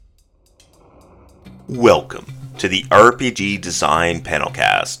Welcome to the RPG Design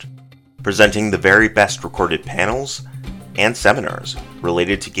Panelcast, presenting the very best recorded panels and seminars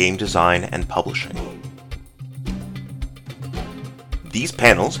related to game design and publishing. These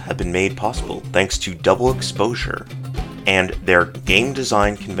panels have been made possible thanks to Double Exposure and their game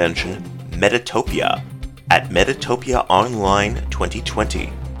design convention, Metatopia, at Metatopia Online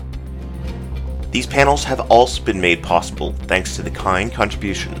 2020. These panels have also been made possible thanks to the kind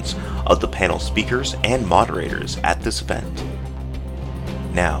contributions of the panel speakers and moderators at this event.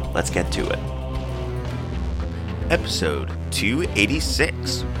 Now, let's get to it. Episode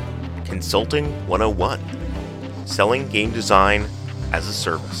 286, Consulting 101, Selling Game Design as a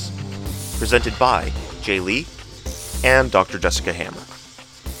Service, presented by Jay Lee and Dr. Jessica Hammer.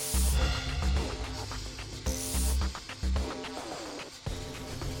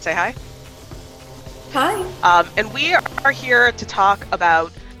 Say hi. Hi. And we are here to talk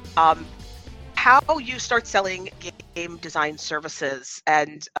about how you start selling game design services.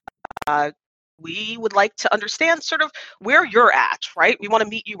 And we would like to understand sort of where you're at, right? We want to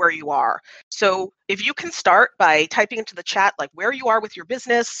meet you where you are. So if you can start by typing into the chat, like where you are with your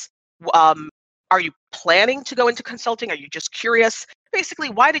business. Are you planning to go into consulting? Are you just curious? Basically,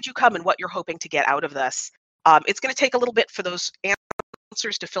 why did you come and what you're hoping to get out of this? It's going to take a little bit for those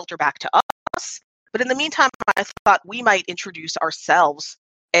answers to filter back to us. But in the meantime, I thought we might introduce ourselves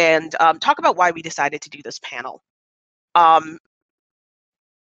and talk about why we decided to do this panel.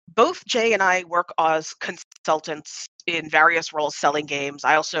 Both Jay and I work as consultants in various roles selling games.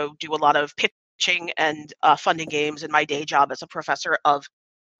 I also do a lot of pitching and funding games in my day job as a professor of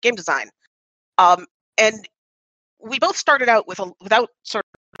game design. And we both started out without sort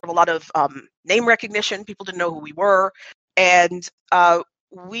of a lot of name recognition. People didn't know who we were. And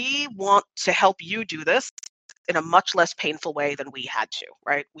we want to help you do this in a much less painful way than we had to,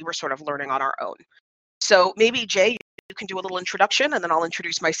 right? We were sort of learning on our own. So maybe, Jay, you can do a little introduction, and then I'll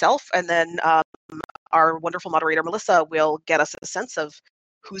introduce myself, and then our wonderful moderator, Melissa, will get us a sense of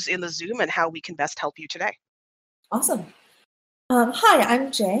who's in the Zoom and how we can best help you today. Awesome. Hi,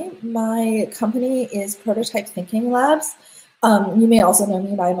 I'm Jay. My company is Prototype Thinking Labs. You may also know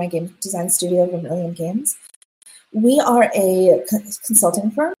me by my game design studio, Vermilion Games. We are a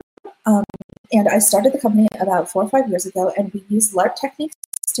consulting firm, and I started the company about 4 or 5 years ago, and we use LARP techniques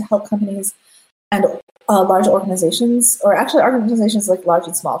to help companies and large organizations, or actually organizations like large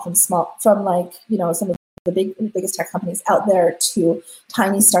and small, from like, you know, some of the biggest tech companies out there to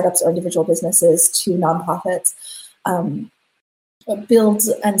tiny startups or individual businesses to nonprofits, build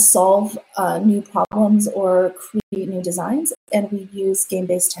and solve new problems or create new designs, and we use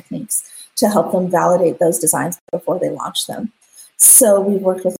game-based techniques to help them validate those designs before they launch them. So we've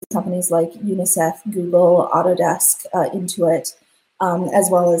worked with companies like UNICEF, Google, Autodesk, Intuit, as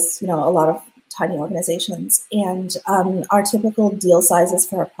well as, you know, a lot of tiny organizations. And our typical deal sizes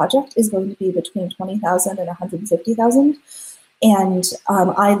for a project is going to be between 20,000 and 150,000. And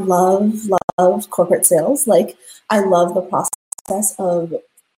I love corporate sales. Like, I love the process of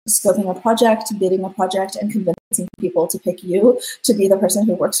scoping a project, bidding a project, and convincing people to pick you to be the person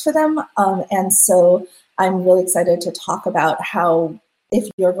who works for them. And so I'm really excited to talk about how, if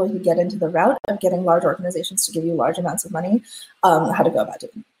you're going to get into the route of getting large organizations to give you large amounts of money, how to go about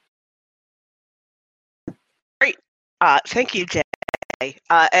doing it. Great. Thank you, Jay.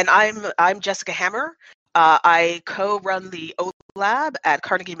 And I'm Jessica Hammer. I co-run the O Lab at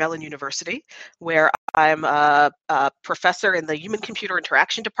Carnegie Mellon University, where I'm a professor in the Human-Computer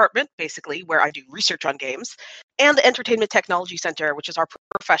Interaction Department, basically, where I do research on games, and the Entertainment Technology Center, which is our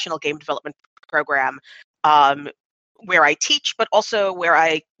professional game development program, where I teach, but also where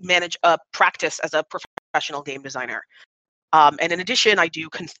I manage a practice as a professional game designer. And in addition, I do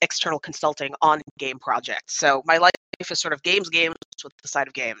external consulting on game projects. So my life is sort of games with the side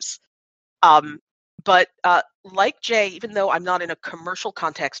of games. But like Jay, even though I'm not in a commercial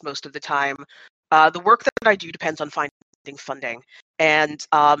context most of the time, the work that I do depends on finding funding. And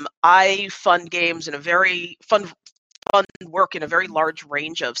I fund games in a very fun work in a very large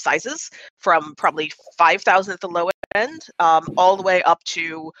range of sizes, from probably 5,000 at the low end, all the way up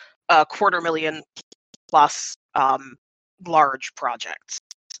to $250,000 plus large projects.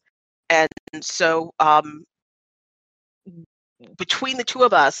 And so between the two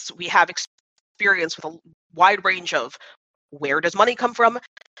of us, we have experience with a wide range of where does money come from,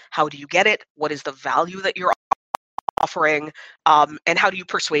 how do you get it, what is the value that you're offering, and how do you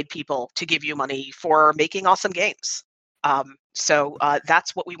persuade people to give you money for making awesome games. So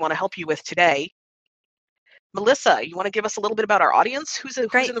that's what we want to help you with today. Melissa, you want to give us a little bit about our audience? Who's in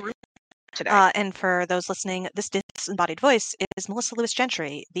the room today? And for those listening, this disembodied voice is Melissa Lewis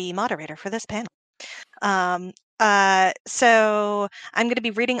Gentry, the moderator for this panel. So I'm going to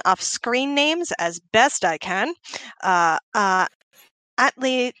be reading off screen names as best I can.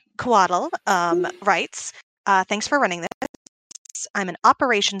 Atli Coatl writes, thanks for running this. I'm an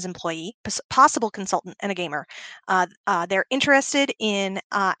operations employee, possible consultant, and a gamer. They're interested in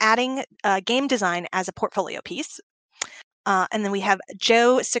adding game design as a portfolio piece. And then we have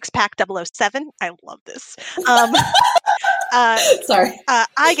Joe Sixpack 007. I love this. Sorry.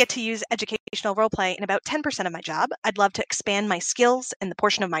 I get to use educational roleplay in about 10% of my job. I'd love to expand my skills and the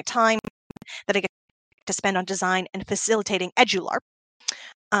portion of my time that I get to spend on design and facilitating EduLARP.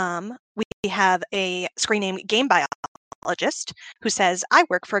 We have a screen name Game Biologist who says, I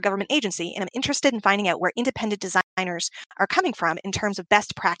work for a government agency and I'm interested in finding out where independent designers are coming from in terms of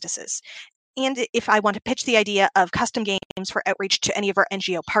best practices. And if I want to pitch the idea of custom games for outreach to any of our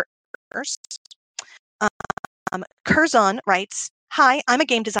NGO partners. Curzon writes, hi, I'm a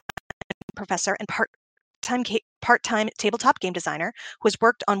game design professor and part-time tabletop game designer who has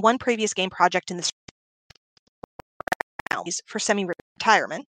worked on one previous game project in this for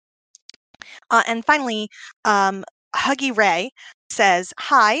semi-retirement. And finally, Huggy Ray says,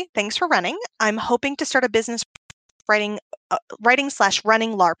 hi, thanks for running. I'm hoping to start a business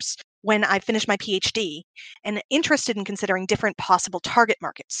writing/running LARPs when I finish my PhD and interested in considering different possible target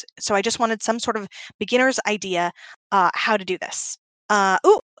markets. So I just wanted some sort of beginner's idea how to do this.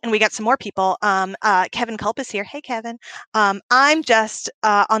 And we got some more people. Kevin Culp is here. Hey, Kevin. I'm just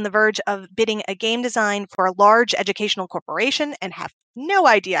on the verge of bidding a game design for a large educational corporation and have no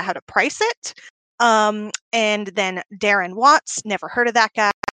idea how to price it. And then Darren Watts, never heard of that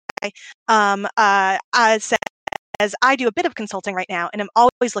guy, says, I do a bit of consulting right now, and I'm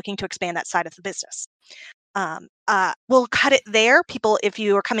always looking to expand that side of the business. We'll cut it there. People, if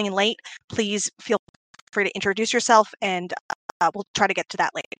you are coming in late, please feel free to introduce yourself, and we'll try to get to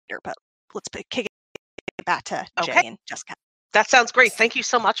that later. But let's kick it back to Jay and Jessica. That sounds great. Thank you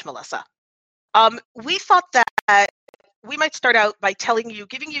so much, Melissa. We thought that we might start out by giving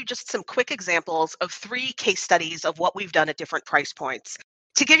you just some quick examples of 3 case studies of what we've done at different price points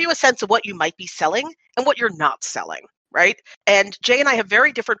to give you a sense of what you might be selling and what you're not selling, right? And Jay and I have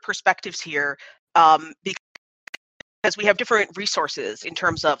very different perspectives here because we have different resources in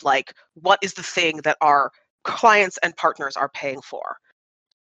terms of like, what is the thing that our clients and partners are paying for.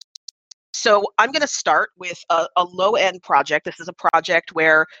 So I'm going to start with a low-end project. This is a project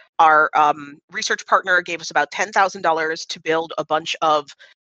where our research partner gave us about $10,000 to build a bunch of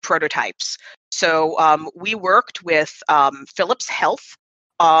prototypes. So we worked with Philips Health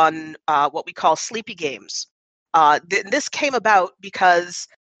on what we call sleepy games. This came about because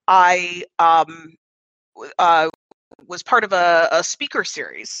I was part of a speaker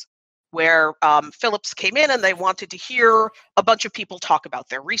series where Philips came in and they wanted to hear a bunch of people talk about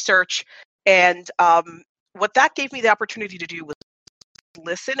their research. And what that gave me the opportunity to do was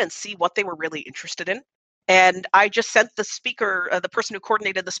listen and see what they were really interested in. And I just sent the speaker, the person who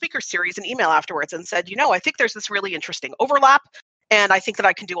coordinated the speaker series, an email afterwards and said, I think there's this really interesting overlap. And I think that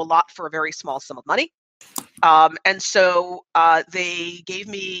I can do a lot for a very small sum of money. And so they gave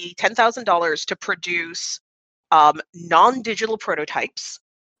me $10,000 to produce non-digital prototypes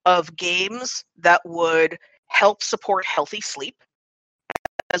of games that would help support healthy sleep,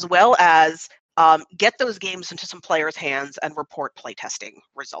 as well as get those games into some players' hands and report playtesting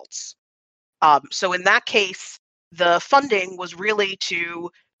results. So in that case, the funding was really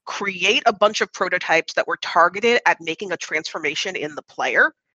to create a bunch of prototypes that were targeted at making a transformation in the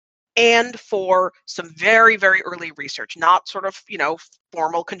player, and for some very, very early research, not sort of,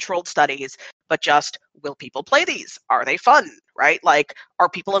 formal controlled studies, but just, will people play these? Are they fun, right? Like, are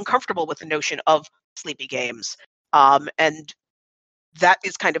people uncomfortable with the notion of sleepy games? And that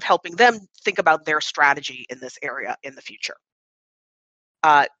is kind of helping them think about their strategy in this area in the future.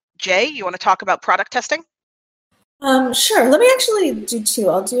 Jay, you want to talk about product testing? Sure. Let me actually do 2.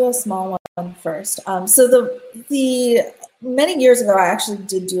 I'll do a small one first. So the many years ago, I actually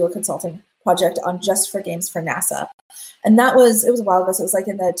did do a consulting project on just for games for NASA, and it was a while ago. So it was like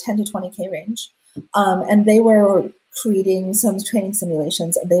in the 10 to 20K range, and they were creating some training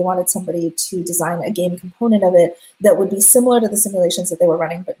simulations, and they wanted somebody to design a game component of it that would be similar to the simulations that they were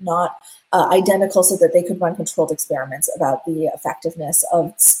running, but not identical, so that they could run controlled experiments about the effectiveness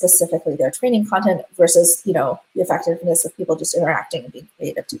of specifically their training content versus, the effectiveness of people just interacting and being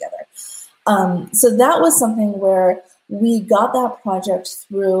creative together. So that was something where we got that project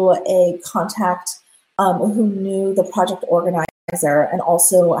through a contact who knew the project organizer and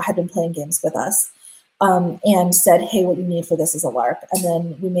also had been playing games with us. And said, hey, what you need for this is a LARP. And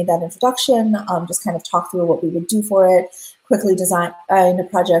then we made that introduction, just kind of talked through what we would do for it, quickly designed a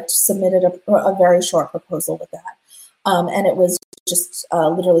project, submitted a very short proposal with that. And it was just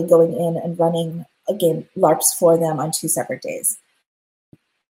literally going in and running a game LARPs for them on 2 separate days.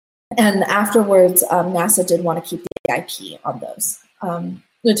 And afterwards, NASA did want to keep the IP on those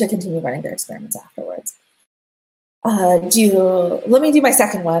to continue running their experiments afterwards. Let me do my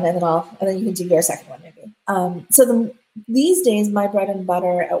second one, and then you can do your second one maybe. These days, my bread and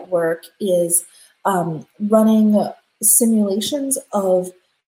butter at work is running simulations of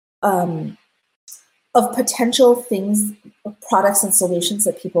potential things, products and solutions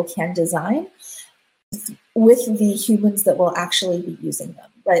that people can design with the humans that will actually be using them,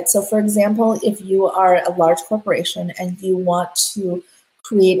 right? So for example, if you are a large corporation and you want to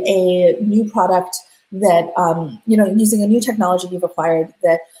create a new product that, using a new technology you've acquired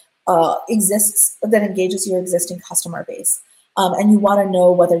that exists, that engages your existing customer base, and you want to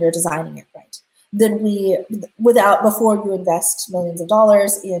know whether you're designing it right, then before you invest millions of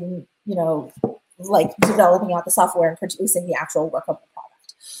dollars in, like developing out the software and producing the actual workable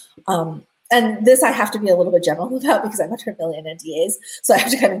product. And this I have to be a little bit general about because I'm under a million NDAs, so I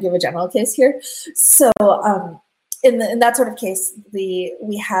have to kind of give a general case here. So in that sort of case, we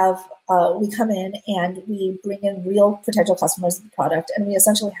come in and we bring in real potential customers of the product, and we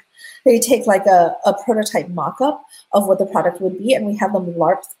essentially take like a prototype mock-up of what the product would be, and we have them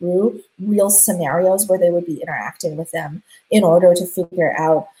LARP through real scenarios where they would be interacting with them in order to figure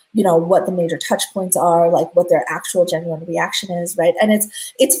out what the major touch points are, like what their actual genuine reaction is, right? And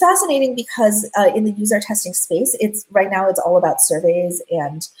it's fascinating because in the user testing space, right now it's all about surveys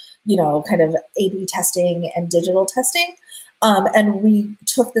and, kind of A/B testing and digital testing. And we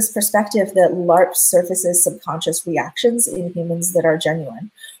took this perspective that LARP surfaces subconscious reactions in humans that are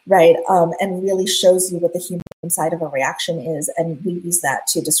genuine, right? And really shows you what the human side of a reaction is. And we use that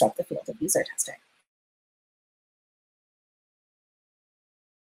to disrupt the field of user testing.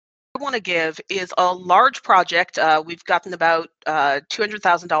 Want to give is a large project. We've gotten about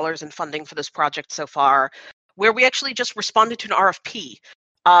 $200,000 in funding for this project so far, where we actually just responded to an RFP.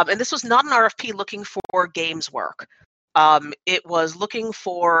 And this was not an RFP looking for games work. It was looking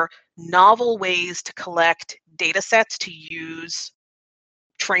for novel ways to collect data sets to use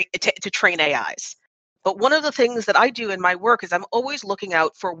to train AIs. But one of the things that I do in my work is I'm always looking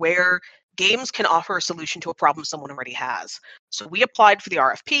out for where games can offer a solution to a problem someone already has. So we applied for the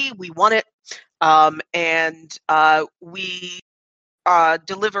RFP, we won it, and we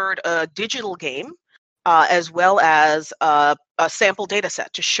delivered a digital game as well as a sample data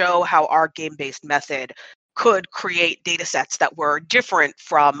set to show how our game-based method could create data sets that were different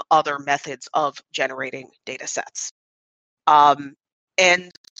from other methods of generating data sets.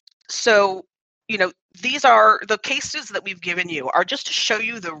 And so, these are the cases that we've given you are just to show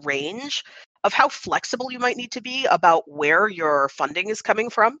you the range of how flexible you might need to be about where your funding is coming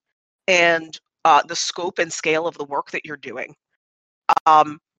from and the scope and scale of the work that you're doing.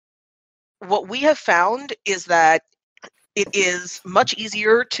 What we have found is that it is much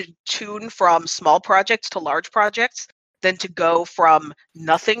easier to tune from small projects to large projects than to go from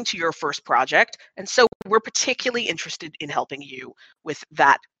nothing to your first project. And so we're particularly interested in helping you with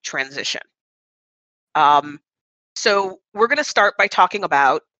that transition. So we're going to start by talking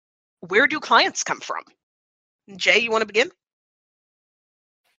about where do clients come from? Jay, you want to begin?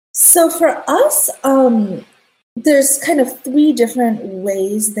 So for us, there's kind of 3 different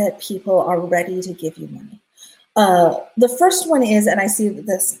ways that people are ready to give you money. The first one is, and I see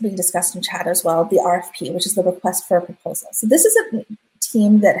this being discussed in chat as well, the RFP, which is the request for a proposal. So this is a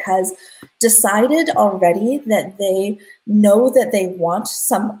team that has decided already that they know that they want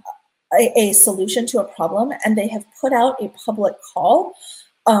a solution to a problem, and they have put out a public call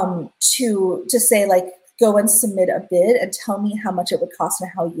to say, like, go and submit a bid and tell me how much it would cost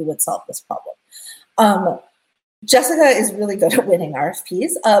and how you would solve this problem. Jessica is really good at winning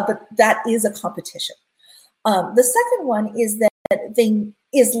RFPs, but that is a competition. The second one is that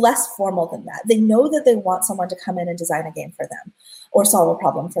is less formal than that. They know that they want someone to come in and design a game for them or solve a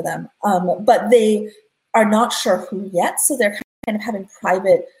problem for them, but they are not sure who yet, so they're kind of having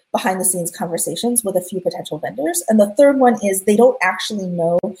private behind-the-scenes conversations with a few potential vendors. And the third one is they don't actually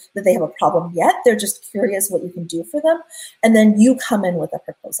know that they have a problem yet. They're just curious what you can do for them, and then you come in with a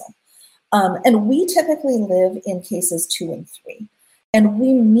proposal. And we typically live in cases 2 and 3. And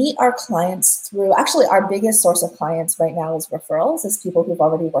we meet our clients through, actually our biggest source of clients right now is referrals, is people who've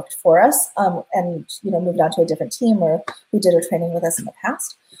already worked for us and moved on to a different team or who did a training with us in the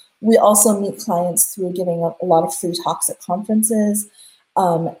past. We also meet clients through giving a lot of free talks at conferences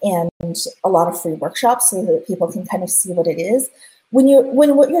and a lot of free workshops so that people can kind of see what it is. When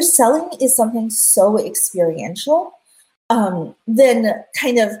what you're selling is something so experiential, then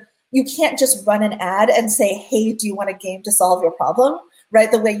kind of you can't just run an ad and say, hey, do you want a game to solve your problem? Right,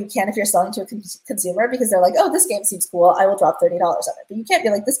 the way you can if you're selling to a consumer, because they're like, oh, this game seems cool, I will drop $30 on it. But you can't be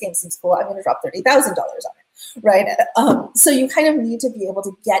like, this game seems cool, I'm going to drop $30,000 on it, right? So you kind of need to be able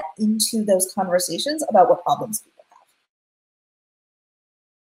to get into those conversations about what problems people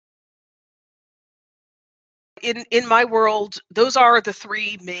have. In my world, those are the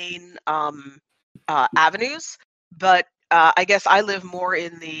three main avenues, but I guess I live more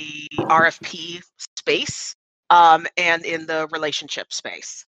in the RFP space. And in the relationship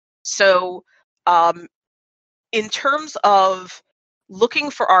space. So in terms of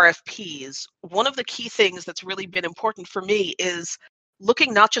looking for RFPs, one of the key things that's really been important for me is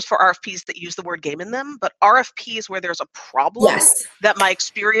looking not just for RFPs that use the word game in them, but RFPs where there's a problem that my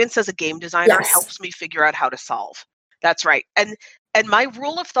experience as a game designer helps me figure out how to solve. That's right. And my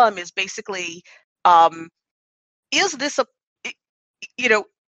rule of thumb is basically, is this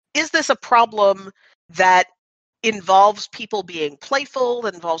a problem that involves people being playful,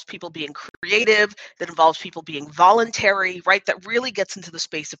 that involves people being creative, that involves people being voluntary, right? That really gets into the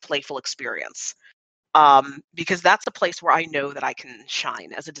space of playful experience. Because that's the place where I know that I can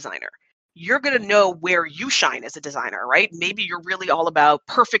shine as a designer. You're going to know where you shine as a designer, right? Maybe you're really all about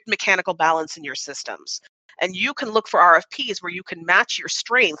perfect mechanical balance in your systems. And you can look for RFPs where you can match your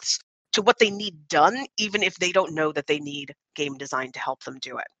strengths to what they need done, even if they don't know that they need game design to help them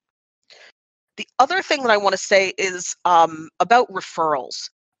do it. The other thing that I want to say is about referrals.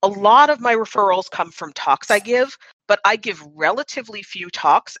 A lot of my referrals come from talks I give, but I give relatively few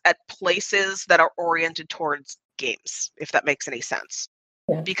talks at places that are oriented towards games, if that makes any sense.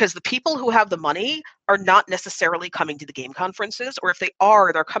 Yeah. Because the people who have the money are not necessarily coming to the game conferences, or if they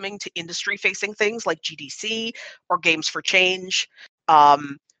are, they're coming to industry-facing things like GDC or Games for Change.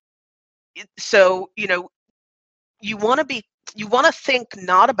 So, you want to think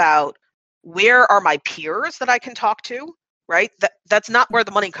not about where are my peers that I can talk to, right? That's not where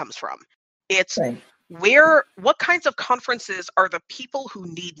the money comes from. It's what kinds of conferences are the people who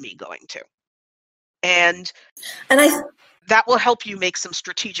need me going to? And that will help you make some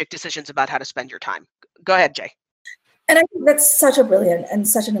strategic decisions about how to spend your time. Go ahead, Jay. And I think that's such a brilliant and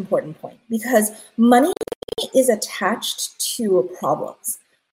such an important point, because money is attached to problems.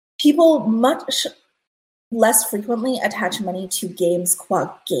 People much less frequently attach money to games,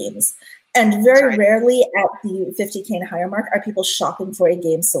 games. And very rarely at the 50K and higher mark are people shopping for a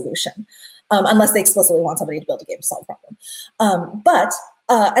game solution, unless they explicitly want somebody to build a game to solve a problem. But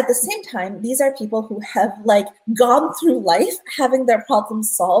at the same time, these are people who have gone through life having their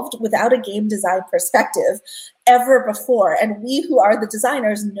problems solved without a game design perspective ever before. And we who are the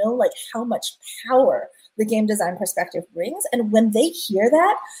designers know how much power the game design perspective brings. And when they hear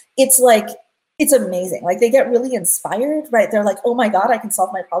that, it's amazing. They get really inspired, right? They're like, oh my God, I can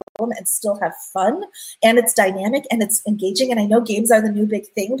solve my problem and still have fun. And it's dynamic and it's engaging. And I know games are the new big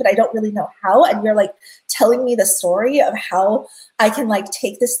thing, but I don't really know how. And you're telling me the story of how I can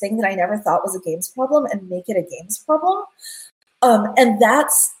take this thing that I never thought was a games problem and make it a games problem. And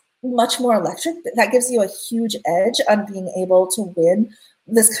that's much more electric. That gives you a huge edge on being able to win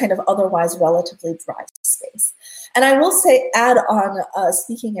this kind of otherwise relatively dry space. And I will say, add on,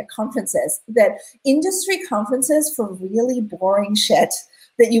 speaking at conferences, that industry conferences for really boring shit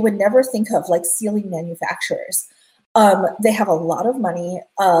that you would never think of, like ceiling manufacturers, they have a lot of money.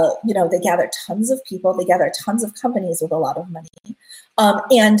 They gather tons of people. They gather tons of companies with a lot of money.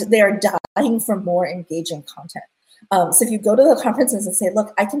 And they're dying for more engaging content. So if you go to the conferences and say,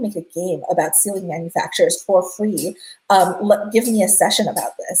 look, I can make a game about ceiling manufacturers for free, give me a session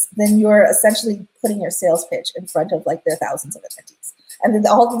about this, then you're essentially putting your sales pitch in front of their thousands of attendees. And then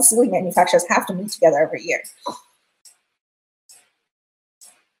all the ceiling manufacturers have to meet together every year.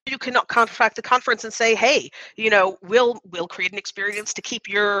 You cannot contract the conference and say, hey, we'll create an experience to keep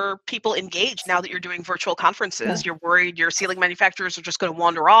your people engaged now that you're doing virtual conferences. Yeah. You're worried your ceiling manufacturers are just going to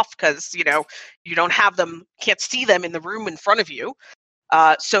wander off because, you don't have them, can't see them in the room in front of you.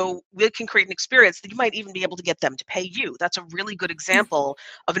 So we can create an experience that you might even be able to get them to pay you. That's a really good example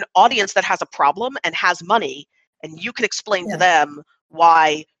of an audience that has a problem and has money, and you can explain to them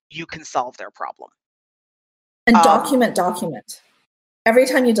why you can solve their problem. And document. Every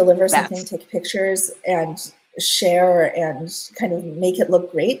time you deliver something, take pictures and share and kind of make it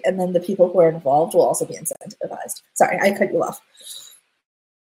look great. And then the people who are involved will also be incentivized. Sorry, I cut you off.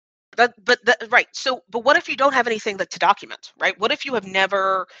 Right. So, but what if you don't have anything to document, right? What if you have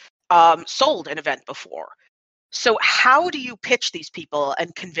never sold an event before? So how do you pitch these people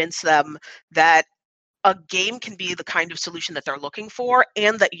and convince them that a game can be the kind of solution that they're looking for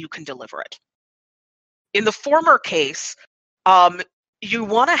and that you can deliver it? In the former case, you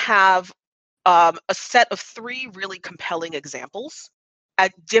want to have a set of 3 really compelling examples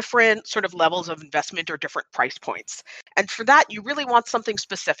at different sort of levels of investment or different price points. And for that, you really want something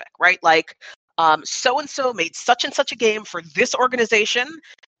specific, right? Like, so-and-so made such and such a game for this organization,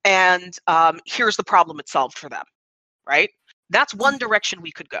 and here's the problem it solved for them, right? That's one direction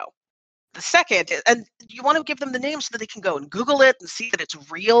we could go. The second, and you want to give them the name so that they can go and Google it and see that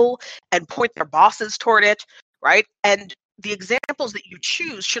it's real and point their bosses toward it, right? And the examples that you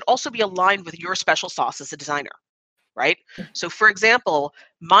choose should also be aligned with your special sauce as a designer, right? So for example,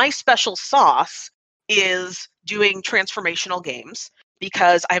 my special sauce is doing transformational games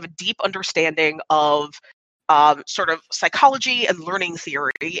because I have a deep understanding of sort of psychology and learning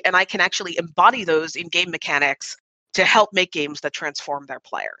theory, and I can actually embody those in game mechanics to help make games that transform their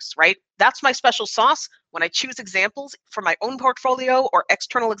players, right? That's my special sauce. When I choose examples for my own portfolio or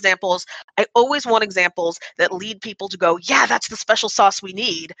external examples, I always want examples that lead people to go, yeah, that's the special sauce we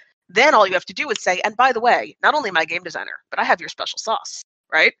need. Then all you have to do is say, and by the way, not only am I a game designer, but I have your special sauce,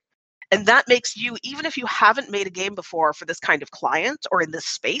 right? And that makes you, even if you haven't made a game before for this kind of client or in this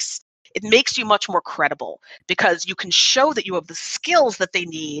space, it makes you much more credible because you can show that you have the skills that they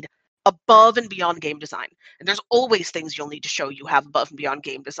need above and beyond game design. And there's always things you'll need to show you have above and beyond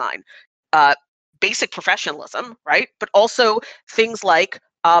game design. Basic professionalism, right? But also things like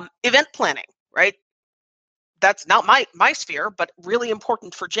event planning, right? That's not my sphere, but really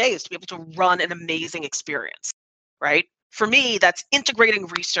important for Jay is to be able to run an amazing experience, right? For me, that's integrating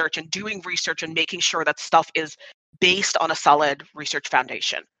research and doing research and making sure that stuff is based on a solid research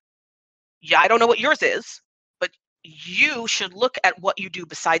foundation. Yeah, I don't know what yours is, but you should look at what you do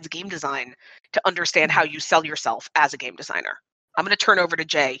besides game design to understand how you sell yourself as a game designer. I'm going to turn over to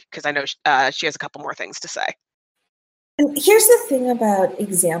Jay because I know she has a couple more things to say. And here's the thing about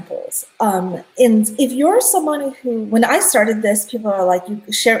examples. And if you're someone who, when I started this, people are like, you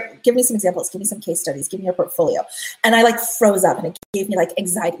share, give me some examples, give me some case studies, give me your portfolio. And I like froze up and it gave me like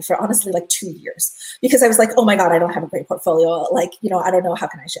anxiety for honestly like 2 years because I was like, oh my God, I don't have a great portfolio. Like, I don't know, how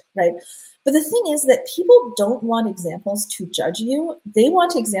can I share, right? But the thing is that people don't want examples to judge you. They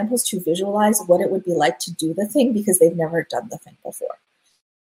want examples to visualize what it would be like to do the thing because they've never done the thing before.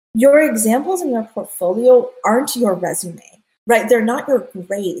 Your examples in your portfolio aren't your resume, right? They're not your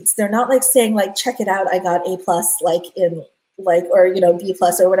grades. They're not like saying like, check it out, I got A+ like in like, or, B+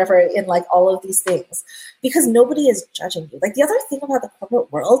 or whatever in like all of these things, because nobody is judging you. Like the other thing about the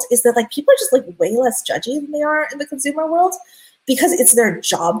corporate world is that like people are just like way less judgy than they are in the consumer world because it's their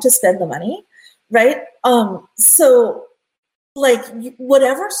job to spend the money, right? So like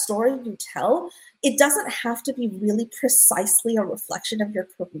whatever story you tell, it doesn't have to be really precisely a reflection of your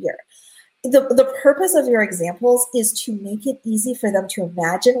career. The purpose of your examples is to make it easy for them to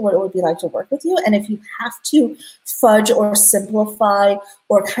imagine what it would be like to work with you. And if you have to fudge or simplify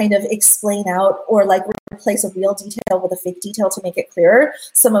or kind of explain out or like replace a real detail with a fake detail to make it clearer,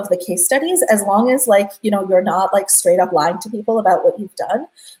 some of the case studies, as long as like, you're not like straight up lying to people about what you've done,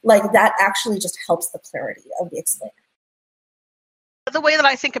 like that actually just helps the clarity of the explainer. The way that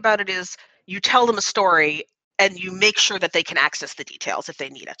I think about it is you tell them a story and you make sure that they can access the details if they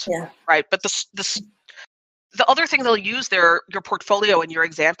need it, right? But the other thing they'll use your portfolio and your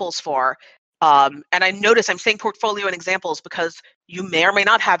examples for, and I notice I'm saying portfolio and examples because you may or may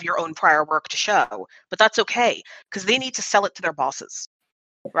not have your own prior work to show, but that's okay because they need to sell it to their bosses,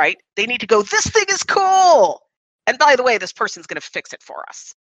 right? They need to go, this thing is cool. And by the way, this person's going to fix it for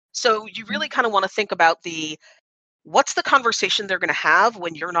us. So you really kind of want to think about what's the conversation they're going to have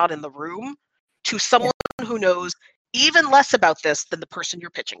when you're not in the room to someone who knows even less about this than the person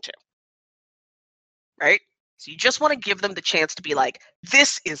you're pitching to, right? So you just want to give them the chance to be like,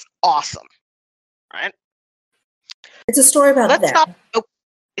 this is awesome, right? It's a story about them.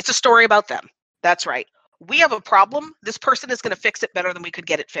 It's a story about them. That's right. We have a problem. This person is going to fix it better than we could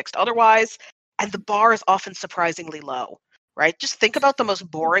get it fixed otherwise. And the bar is often surprisingly low, right? Just think about the most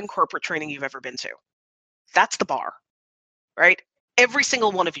boring corporate training you've ever been to. That's the bar, right? Every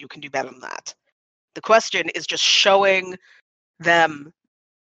single one of you can do better than that. The question is just showing them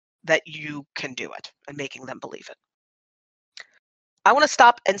that you can do it and making them believe it. I want to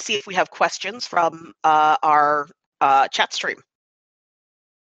stop and see if we have questions from our chat stream.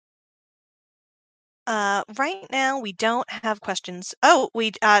 Right now we don't have questions. Oh,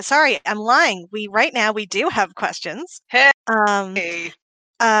 sorry, I'm lying. Right now we do have questions. Hey.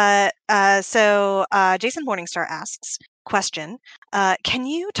 So Jason Morningstar asks, question, can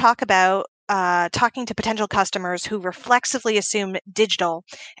you talk about talking to potential customers who reflexively assume digital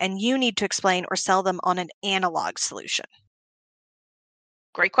and you need to explain or sell them on an analog solution?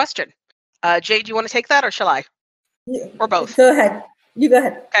 Great question. Jay, do you want to take that, or shall I? Or both? Go ahead. You go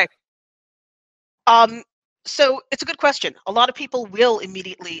ahead. Okay. So it's a good question. A lot of people will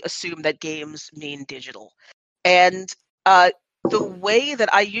immediately assume that games mean digital. And the way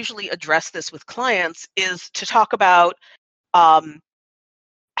that I usually address this with clients is to talk about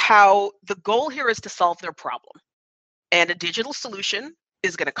how the goal here is to solve their problem. And a digital solution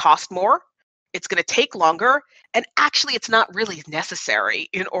is going to cost more, it's going to take longer, and actually it's not really necessary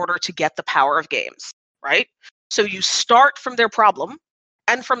in order to get the power of games, right? So you start from their problem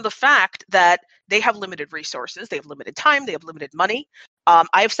and from the fact that they have limited resources, they have limited time, they have limited money.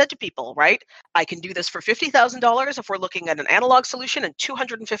 I have said to people, right, I can do this for $50,000 if we're looking at an analog solution and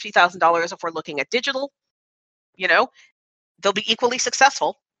 $250,000 if we're looking at digital. You know, they'll be equally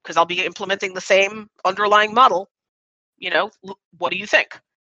successful because I'll be implementing the same underlying model. You know, what do you think?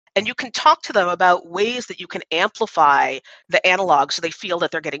 And you can talk to them about ways that you can amplify the analog so they feel that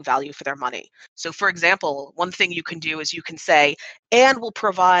they're getting value for their money. So for example, one thing you can do is you can say, and we'll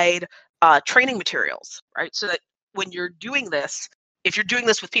provide training materials, right? So that when you're doing this, if you're doing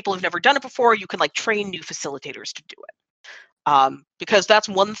this with people who've never done it before, you can like train new facilitators to do it. Because that's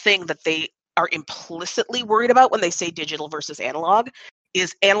one thing that they are implicitly worried about when they say digital versus analog,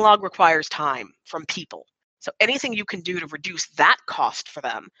 is analog requires time from people. So anything you can do to reduce that cost for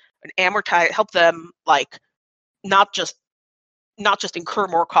them and amortize, help them like not just incur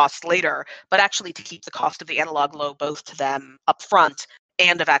more costs later, but actually to keep the cost of the analog low, both to them up front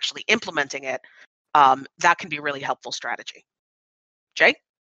and of actually implementing it, that can be a really helpful strategy. Jay?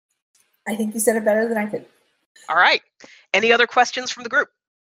 I think you said it better than I could. All right. Any other questions from the group?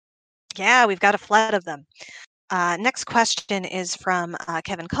 Yeah, we've got a flood of them. Next question is from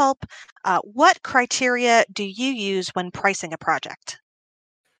Kevin Culp. What criteria do you use when pricing a project?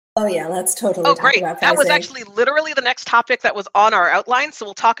 Oh yeah, let's totally talk about pricing. That was actually literally the next topic that was on our outline. So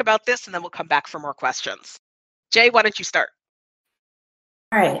we'll talk about this and then we'll come back for more questions. Jay, why don't you start?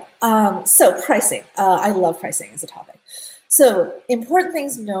 All right. So pricing. I love pricing as a topic. So important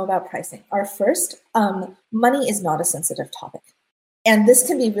things to know about pricing are, first, money is not a sensitive topic. And this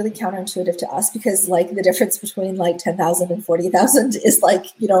can be really counterintuitive to us because like the difference between like 10,000 and 40,000 is like,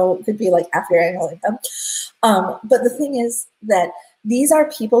 you know, could be like half your annual income. But the thing is that these are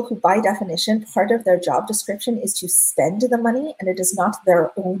people who by definition, part of their job description is to spend the money, and it is not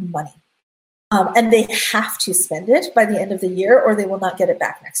their own money. And they have to spend it by the end of the year or they will not get it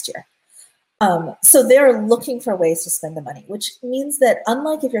back next year. So they're looking for ways to spend the money, which means that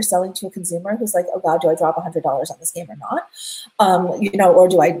unlike if you're selling to a consumer who's like, oh God, do I drop $100 on this game or not? You know, or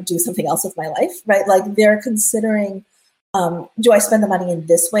do I do something else with my life, right? Like they're considering, do I spend the money in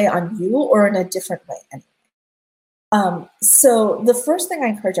this way on you or in a different way anyway? So the first thing I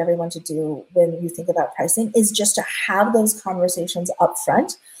encourage everyone to do when you think about pricing is just to have those conversations up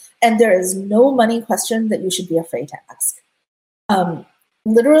front. And there is no money question that you should be afraid to ask.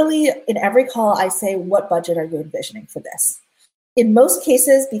 Literally in every call, I say, what budget are you envisioning for this? In most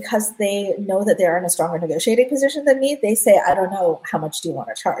cases, because they know that they're in a stronger negotiating position than me, they say, I don't know, how much do you want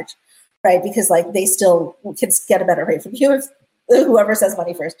to charge, right? Because like they still can get a better rate from you if whoever says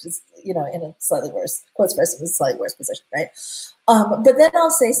money first is, you know, in a slightly worse, quotes first, in a slightly worse position, right? But then I'll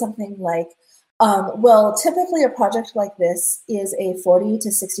say something like, well, typically a project like this is a 40 to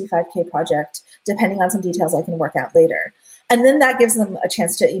 65K project, depending on some details I can work out later. And then that gives them a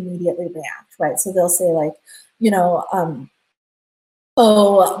chance to immediately react, right? So they'll say like, you know,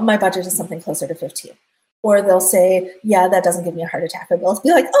 oh, my budget is something closer to 15. Or they'll say, yeah, that doesn't give me a heart attack. Or they'll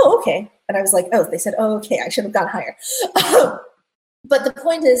be like, oh, okay. And I was like, oh, they said, oh, okay, I should have gone higher. But the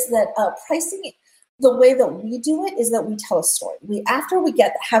point is that pricing, the way that we do it is that we tell a story. After we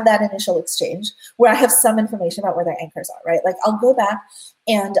have that initial exchange where I have some information about where their anchors are, right? Like I'll go back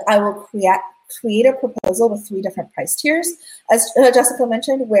and I will create a proposal with 3 different price tiers, as Jessica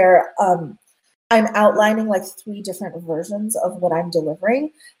mentioned, where I'm outlining like 3 different versions of what I'm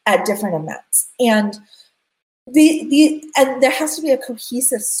delivering at different amounts. And and there has to be a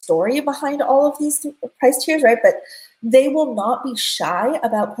cohesive story behind all of these price tiers, right? But they will not be shy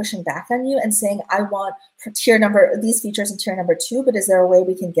about pushing back on you and saying, I want these features in tier number 2, but is there a way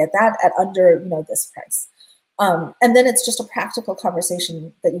we can get that at under, you know, this price? And then it's just a practical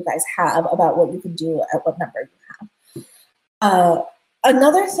conversation that you guys have about what you can do at what number you have.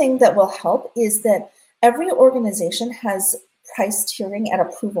 Another thing that will help is that every organization has price tiering at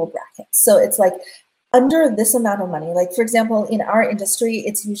approval brackets. So it's like under this amount of money, like for example, in our industry,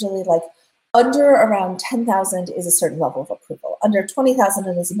 it's usually like under around 10,000 is a certain level of approval. Under 20,000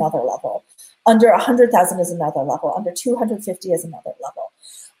 is another level. Under 100,000 is another level. Under 250 is another level.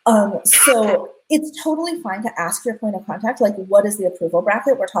 So it's totally fine to ask your point of contact, like, what is the approval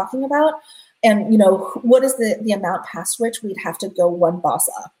bracket we're talking about? And, what is the amount past which we'd have to go one boss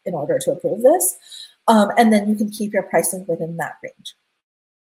up in order to approve this? And then you can keep your pricing within that range.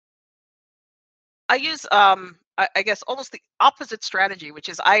 I use, I guess, almost the opposite strategy, which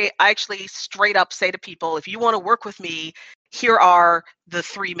is I actually straight up say to people, if you want to work with me, here are the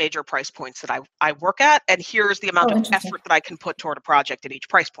 3 major price points that I work at, and here's the amount of effort that I can put toward a project at each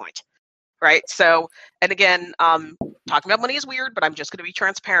price point, right? So, and again, talking about money is weird, but I'm just going to be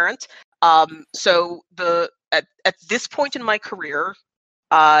transparent. So at this point in my career,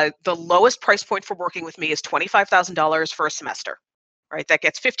 the lowest price point for working with me is $25,000 for a semester. Right, that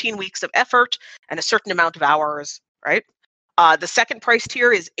gets 15 weeks of effort and a certain amount of hours, right? The second price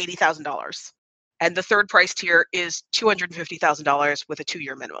tier is $80,000. And the third price tier is $250,000 with a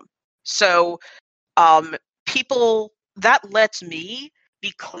 2-year minimum. So that lets me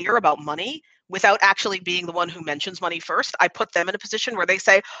be clear about money without actually being the one who mentions money first. I put them in a position where they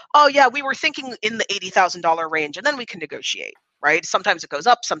say, oh yeah, we were thinking in the $80,000 range, and then we can negotiate, right? Sometimes it goes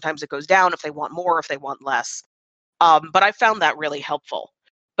up, sometimes it goes down if they want more, if they want less. But I found that really helpful.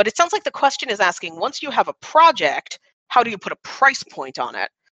 But it sounds like the question is asking, once you have a project, how do you put a price point on it?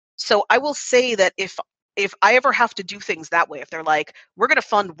 So I will say that if I ever have to do things that way, if they're like, we're going to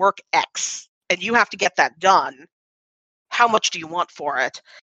fund work X and you have to get that done, how much do you want for it?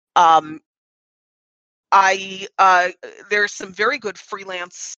 There's some very good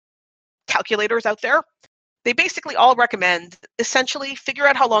freelance calculators out there. They basically all recommend essentially figure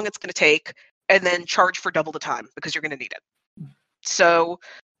out how long it's going to take and then charge for double the time because you're going to need it. So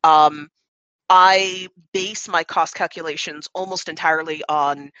I base my cost calculations almost entirely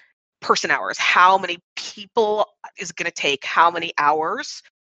on person hours. How many people is going to take how many hours?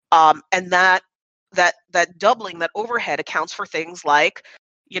 And that doubling, that overhead accounts for things like,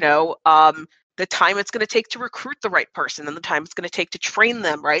 the time it's going to take to recruit the right person and the time it's going to take to train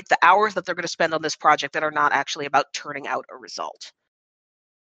them, right? The hours that they're going to spend on this project that are not actually about turning out a result.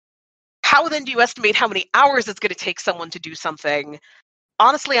 How then do you estimate how many hours it's going to take someone to do something?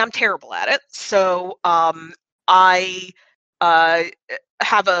 Honestly, I'm terrible at it. So I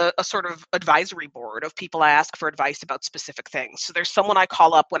have a sort of advisory board of people I ask for advice about specific things. So there's someone I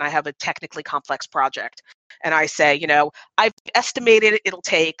call up when I have a technically complex project. And I say, I've estimated it'll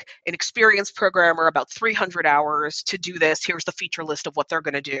take an experienced programmer about 300 hours to do this. Here's the feature list of what they're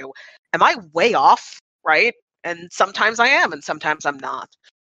going to do. Am I way off, right? And sometimes I am, and sometimes I'm not.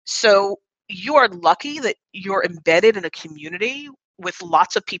 So you are lucky that you're embedded in a community with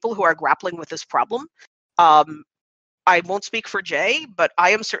lots of people who are grappling with this problem. I won't speak for Jay, but I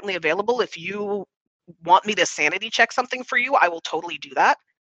am certainly available. If you want me to sanity check something for you, I will totally do that.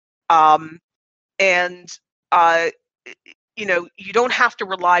 You don't have to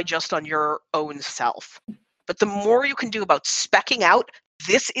rely just on your own self. But the more you can do about speccing out,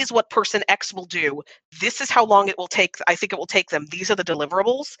 this is what person X will do. This is how long it will take. I think it will take them. These are the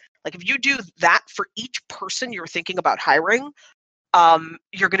deliverables. Like if you do that for each person you're thinking about hiring,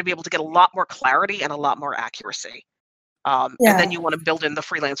 you're going to be able to get a lot more clarity and a lot more accuracy. And then you want to build in the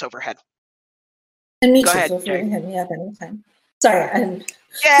freelance overhead. And me too, feel free to hit me up anytime. Sorry,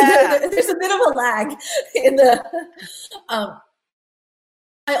 there's a bit of a lag in the.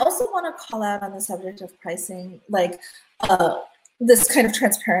 I also want to call out on the subject of pricing, like this kind of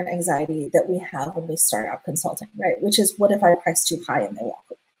transparent anxiety that we have when we start out consulting, right? Which is, what if I price too high and they walk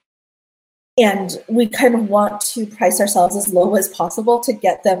away? And we kind of want to price ourselves as low as possible to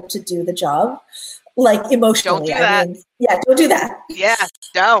get them to do the job, like emotionally. Don't do that. Don't do that. Yeah,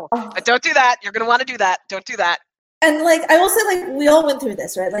 no, don't do that. You're going to want to do that. Don't do that. And like, I will say, like, we all went through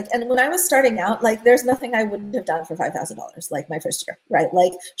this, right? Like, and when I was starting out, like, there's nothing I wouldn't have done for $5,000, like my first year, right?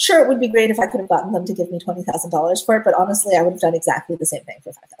 Like, sure, it would be great if I could have gotten them to give me $20,000 for it, but honestly, I would have done exactly the same thing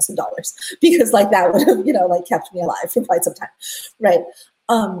for $5,000 because, like, that would have, like, kept me alive for quite some time, right?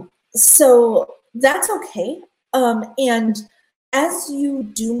 So that's okay. And as you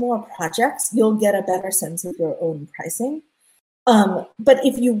do more projects, you'll get a better sense of your own pricing. But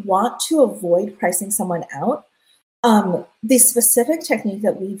if you want to avoid pricing someone out, the specific technique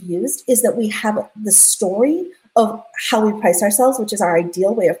that we've used is that we have the story of how we price ourselves, which is our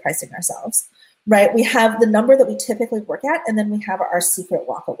ideal way of pricing ourselves, right? We have the number that we typically work at, and then we have our secret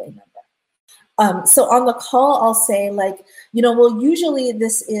walkaway number. So on the call, I'll say, like, well, usually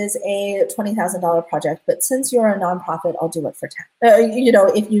this is a $20,000 project, but since you're a nonprofit, I'll do it for 10.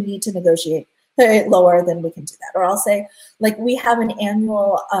 If you need to negotiate lower, then we can do that. Or I'll say, like, we have an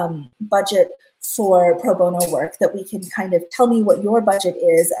annual budget for pro bono work that we can kind of tell me what your budget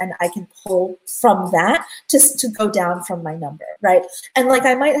is, and I can pull from that to go down from my number, right? And like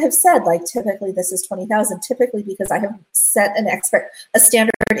I might have said, like typically this is 20,000, typically because I have set a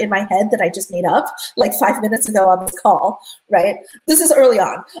standard in my head that I just made up like 5 minutes ago on this call, right? This is early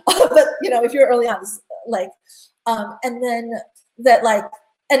on, but if you're early on, like, and then that like,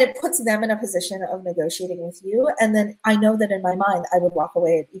 and it puts them in a position of negotiating with you. And then I know that in my mind, I would walk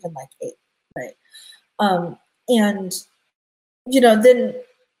away at even like 8. Right. And, then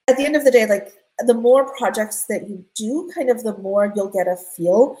at the end of the day, like the more projects that you do, kind of the more you'll get a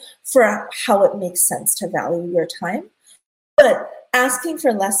feel for how it makes sense to value your time. But asking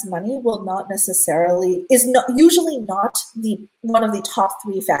for less money is usually not one of the top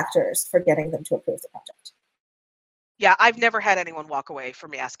 3 factors for getting them to approve the project. Yeah, I've never had anyone walk away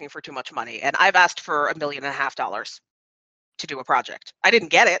from me asking for too much money. And I've asked for $1.5 million to do a project. I didn't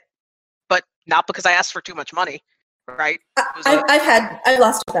get it, but not because I asked for too much money, right? I've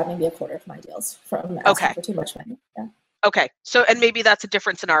lost about maybe a quarter of my deals from asking for too much money. Yeah. Okay. So, and maybe that's a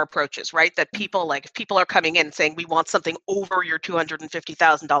difference in our approaches, right? That people if people are coming in saying we want something over your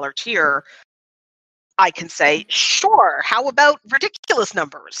 $250,000 tier, I can say, sure, how about ridiculous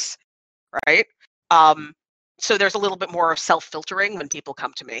numbers, right? So there's a little bit more of self-filtering when people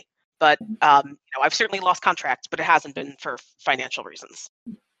come to me. But, I've certainly lost contracts, but it hasn't been for financial reasons.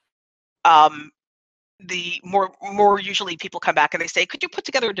 The more usually people come back and they say, could you put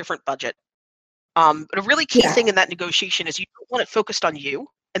together a different budget? But a really key thing in that negotiation is you don't want it focused on you.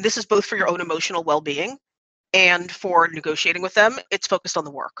 And this is both for your own emotional well-being and for negotiating with them. It's focused on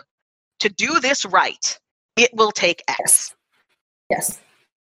the work. To do this right, it will take X. Yes.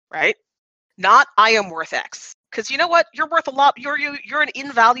 Right? Not I am worth X. Because you know what? You're worth a lot. You're an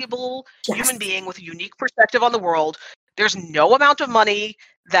invaluable human being with a unique perspective on the world. There's no amount of money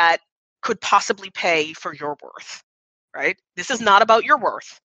that could possibly pay for your worth, right? This is not about your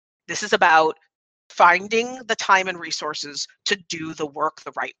worth. This is about finding the time and resources to do the work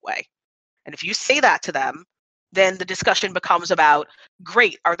the right way. And if you say that to them, then the discussion becomes about,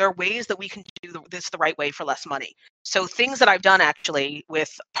 great, are there ways that we can do this the right way for less money? So things that I've done actually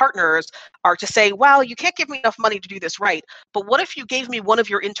with partners are to say, well, you can't give me enough money to do this right, but what if you gave me one of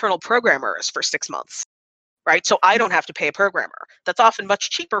your internal programmers for 6 months, right? So I don't have to pay a programmer. That's often much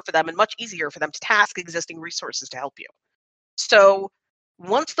cheaper for them and much easier for them to task existing resources to help you. So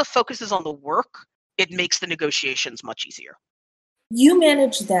once the focus is on the work, it makes the negotiations much easier. You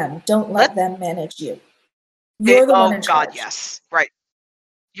manage them. Don't let them manage you. You're the one in charge. Oh, God, yes. Right.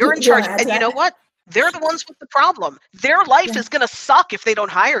 You're in charge. And you know what? They're the ones with the problem. Their life is going to suck if they don't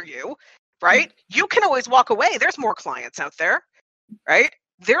hire you, right? You can always walk away. There's more clients out there, right?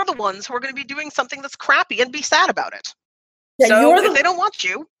 They're the ones who are going to be doing something that's crappy and be sad about it. Yeah, so if they don't want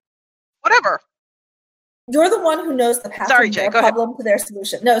you, whatever. You're the one who knows the path from their problem to their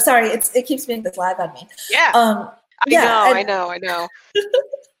solution. No, sorry. It keeps being this lag on me. Yeah. I know.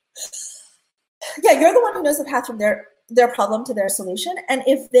 Yeah, you're the one who knows the path from their problem to their solution. And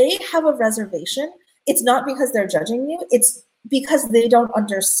if they have a reservation, it's not because they're judging you. It's because they don't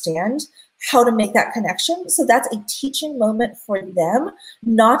understand how to make that connection. So that's a teaching moment for them,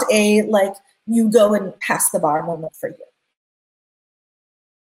 not a like you go and pass the bar moment for you.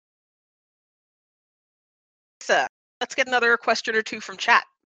 So let's get another question or two from chat.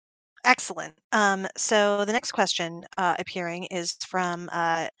 Excellent. So the next question appearing is from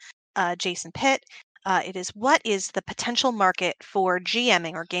Jason Pitt. It is, what is the potential market for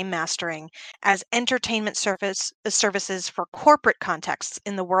GMing or game mastering as entertainment services for corporate contexts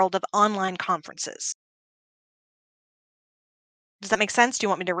in the world of online conferences? Does that make sense? Do you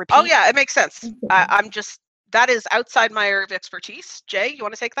want me to repeat? Oh, yeah, it makes sense. That is outside my area of expertise. Jay, you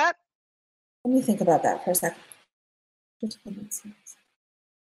want to take that? Let me think about that for a second.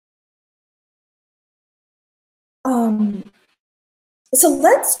 So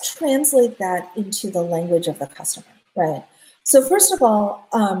let's translate that into the language of the customer, right? So first of all,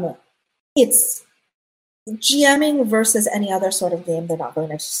 it's GMing versus any other sort of game they're not going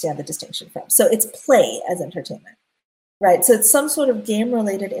to understand the distinction from. So it's play as entertainment, right? So it's some sort of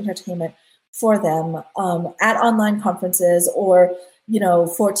game-related entertainment for them at online conferences or,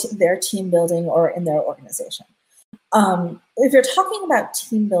 for their team building or in their organization. If you're talking about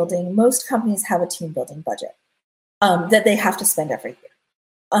team building, most companies have a team building budget that they have to spend every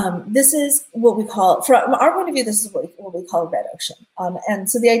year. This is what we call, from our point of view, this is what we call red ocean. And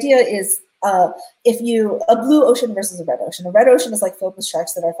so the idea is a blue ocean versus a red ocean is like filled with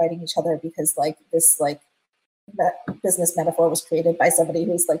sharks that are fighting each other because this business metaphor was created by somebody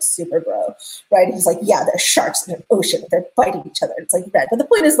who's like super bro, right? He's like, yeah, there's sharks in an ocean, they're fighting each other. It's like red. But the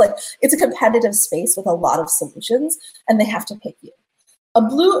point is, like, it's a competitive space with a lot of solutions, and they have to pick you. A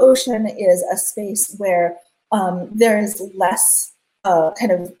blue ocean is a space where there is less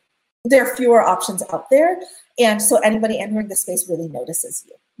there are fewer options out there. And so anybody entering the space really notices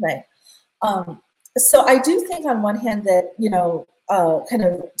you, right? So I do think on one hand that, kind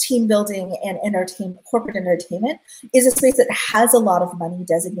of team building and corporate entertainment is a space that has a lot of money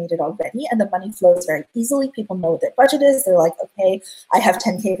designated already, and the money flows very easily. People know what their budget is. They're like, okay, I have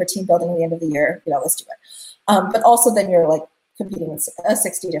 10K for team building at the end of the year, let's do it. But also then you're like competing with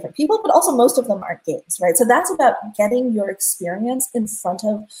 60 different people, but also most of them aren't games, right? So that's about getting your experience in front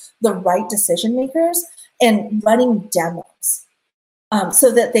of the right decision makers and running demos.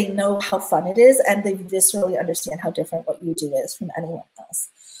 So that they know how fun it is and they viscerally understand how different what you do is from anyone else.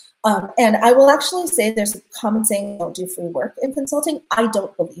 And I will actually say there's a common saying, don't do free work in consulting. I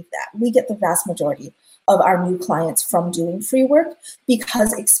don't believe that. We get the vast majority of our new clients from doing free work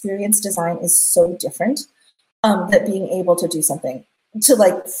because experience design is so different that being able to do something to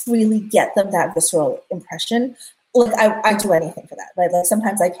like freely get them that visceral impression, like I do anything for that, right? Like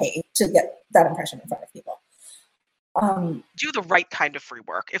sometimes I pay to get that impression in front of people. Do the right kind of free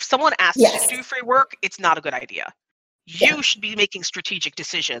work. If someone asks you to do free work, it's not a good idea. You should be making strategic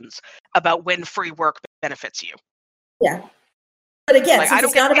decisions about when free work benefits you. Yeah. But again, like, I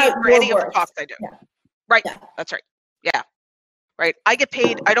don't get paid for any of the talks I do. Yeah. Right. Yeah. That's right. Yeah. Right. I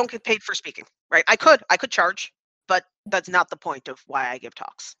don't get paid for speaking. Right. I could charge, but that's not the point of why I give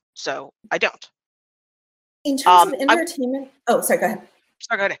talks. So I don't. In terms of entertainment. Sorry, go ahead.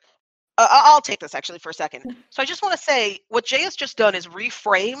 Sorry, go ahead. I'll take this actually for a second. So I just want to say what Jay has just done is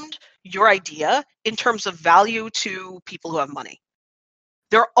reframed your idea in terms of value to people who have money.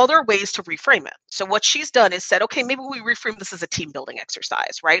 There are other ways to reframe it. So what she's done is said, okay, maybe we reframe this as a team building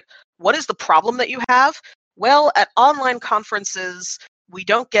exercise, right? What is the problem that you have? Well, at online conferences, we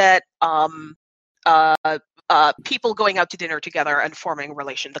don't get people going out to dinner together and forming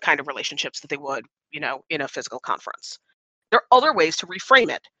the kind of relationships that they would, in a physical conference. There are other ways to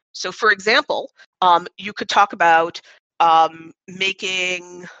reframe it. So, for example, you could talk about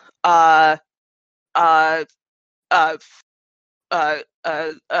making how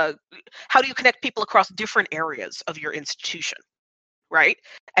do you connect people across different areas of your institution, right?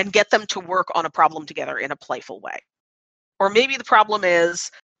 And get them to work on a problem together in a playful way. Or maybe the problem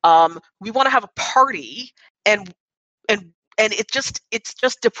is we want to have a party and it's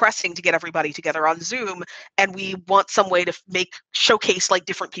just depressing to get everybody together on Zoom, and we want some way to showcase like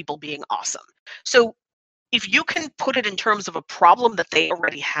different people being awesome. So if you can put it in terms of a problem that they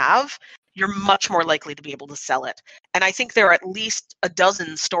already have, you're much more likely to be able to sell it. And I think there are at least a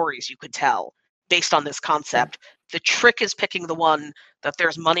dozen stories you could tell based on this concept. The trick is picking the one that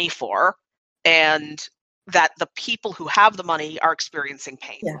there's money for and that the people who have the money are experiencing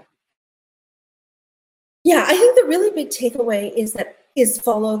pain. Yeah, I think the really big takeaway is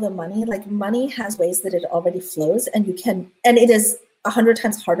follow the money. Like money has ways that it already flows, and it is 100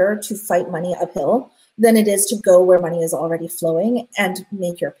 times harder to fight money uphill than it is to go where money is already flowing and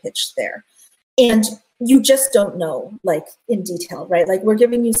make your pitch there. And you just don't know, like in detail, right? Like we're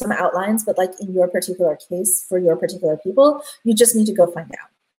giving you some outlines, but like in your particular case for your particular people, you just need to go find out.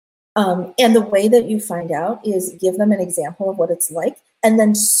 And the way that you find out is give them an example of what it's like, and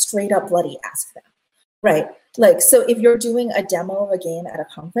then straight up bloody ask them. Right. Like, so if you're doing a demo of a game at a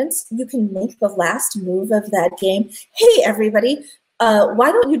conference, you can make the last move of that game. Hey, everybody,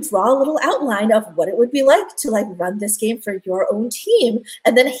 why don't you draw a little outline of what it would be like to like run this game for your own team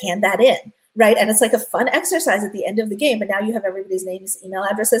and then hand that in. Right. And it's like a fun exercise at the end of the game. But now you have everybody's names, email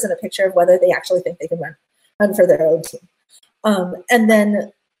addresses, and a picture of whether they actually think they can run for their own team. And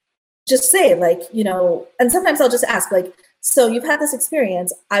then just say like, and sometimes I'll just ask like, so you've had this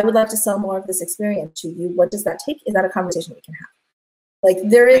experience. I would like to sell more of this experience to you. What does that take? Is that a conversation we can have? Like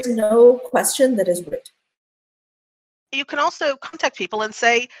there is no question that is rude. You can also contact people and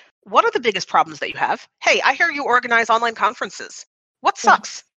say, what are the biggest problems that you have? Hey, I hear you organize online conferences. What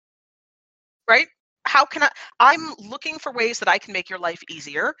sucks? Right? How can I'm looking for ways that I can make your life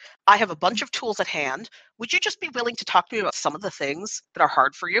easier. I have a bunch of tools at hand. Would you just be willing to talk to me about some of the things that are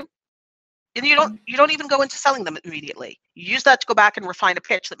hard for you? And you don't even go into selling them immediately. You use that to go back and refine a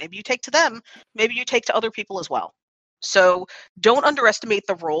pitch that maybe you take to them, maybe you take to other people as well. So don't underestimate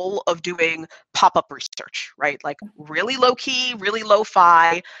the role of doing pop-up research, right? Like really low key, really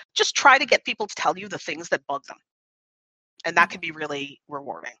lo-fi. Just try to get people to tell you the things that bug them. And that can be really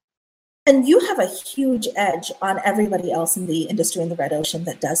rewarding. And you have a huge edge on everybody else in the industry in the red ocean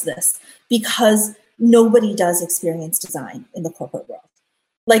that does this, because nobody does experience design in the corporate world.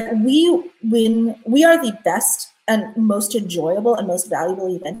 Like we are the best and most enjoyable and most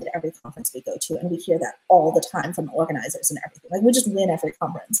valuable event at every conference we go to, and we hear that all the time from organizers and everything. Like we just win every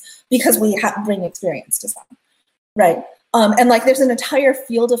conference because we bring experience design, right? And like there's an entire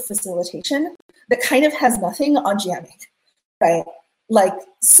field of facilitation that kind of has nothing on jamming, right? Like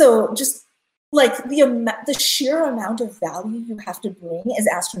so, just like the sheer amount of value you have to bring is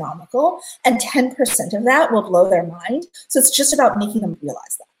astronomical, and 10% of that will blow their mind. So it's just about making them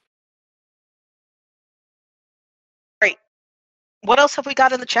realize that. Great. What else have we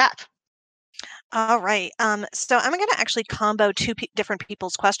got in the chat? All right. So I'm going to actually combo two different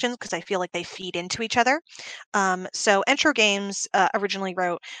people's questions because I feel like they feed into each other. So Entro Games originally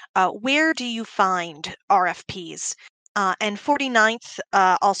wrote, where do you find RFPs? And 49th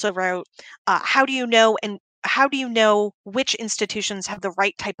also wrote, how do you know which institutions have the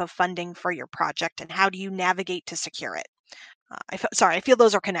right type of funding for your project, and how do you navigate to secure it? I feel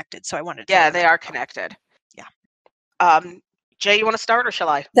those are connected, so I wanted to. Yeah, they are connected. Yeah. Jay, you want to start or shall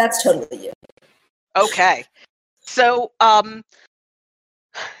I? That's totally you. Okay. So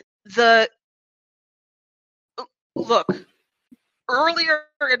look, earlier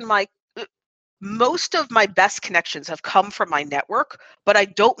in most of my best connections have come from my network, but I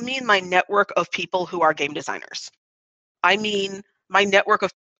don't mean my network of people who are game designers. I mean my network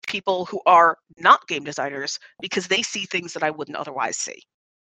of people who are not game designers because they see things that I wouldn't otherwise see.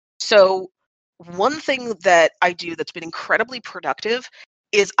 So one thing that I do that's been incredibly productive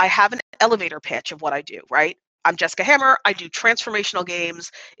is I have an elevator pitch of what I do, right? I'm Jessica Hammer. I do transformational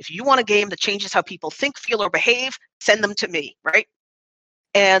games. If you want a game that changes how people think, feel, or behave, send them to me, right?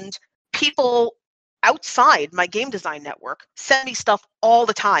 And people outside my game design network send me stuff all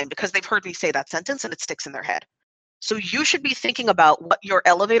the time because they've heard me say that sentence and it sticks in their head. So you should be thinking about what your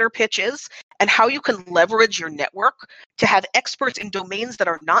elevator pitch is and how you can leverage your network to have experts in domains that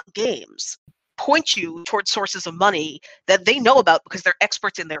are not games point you towards sources of money that they know about because they're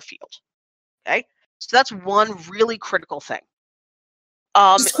experts in their field. Okay? So that's one really critical thing.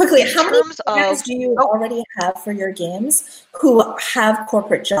 Just quickly, how many partners do you already have for your games who have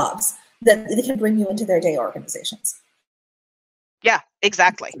corporate jobs that they can bring you into their day organizations? Yeah,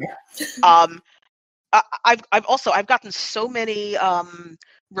 exactly. I've gotten so many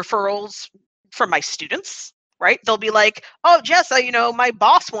referrals from my students, right? They'll be like, "Oh, Jess, my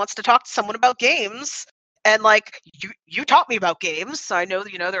boss wants to talk to someone about games." And like you taught me about games. So I know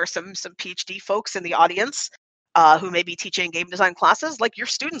that there are some PhD folks in the audience who may be teaching game design classes. Like your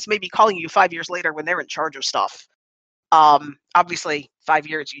students may be calling you 5 years later when they're in charge of stuff. Obviously 5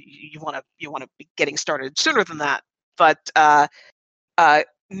 years you want to be getting started sooner than that. But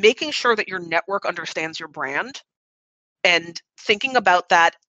making sure that your network understands your brand and thinking about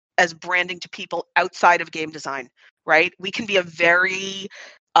that as branding to people outside of game design, right? We can be a very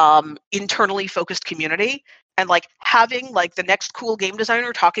internally focused community, and like having like the next cool game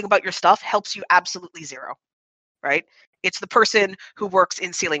designer talking about your stuff helps you absolutely zero, right? It's the person who works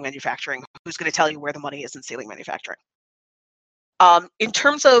in ceiling manufacturing who's going to tell you where the money is in ceiling manufacturing. In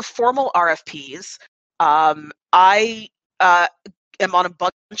terms of formal RFPs, I am on a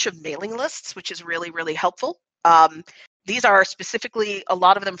bunch of mailing lists, which is really, really helpful. These are specifically, a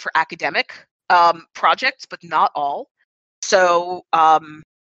lot of them for academic projects, but not all. So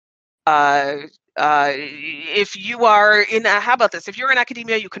if you are how about this? If you're in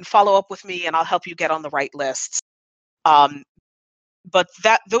academia, you can follow up with me and I'll help you get on the right lists. But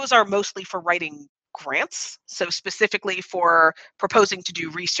those are mostly for writing grants, so specifically for proposing to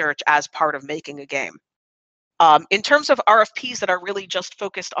do research as part of making a game. In terms of RFPs that are really just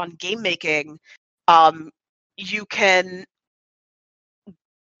focused on game making, you can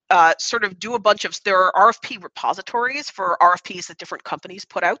sort of do a bunch of, there are RFP repositories for RFPs that different companies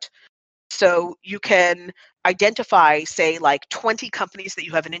put out. So you can identify, say, like 20 companies that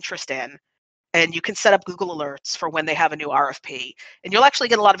you have an interest in, and you can set up Google alerts for when they have a new RFP. And you'll actually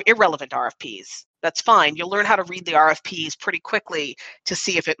get a lot of irrelevant RFPs. That's fine. You'll learn how to read the RFPs pretty quickly to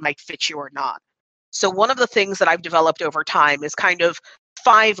see if it might fit you or not. So one of the things that I've developed over time is kind of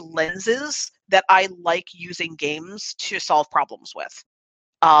 5 lenses that I like using games to solve problems with.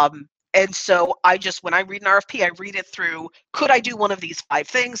 And so when I read an RFP, I read it through, could I do one of these 5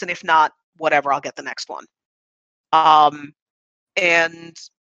 things? And if not, whatever, I'll get the next one. And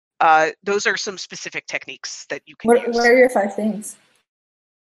those are some specific techniques that you can use. What are your 5 things?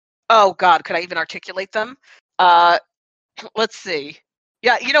 Oh, God, could I even articulate them? Let's see.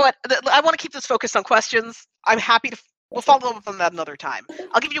 Yeah, you know what? I want to keep this focused on questions. I'm happy to, we'll follow up on that another time.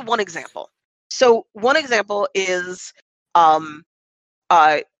 I'll give you one example. So one example is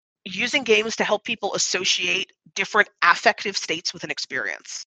using games to help people associate different affective states with an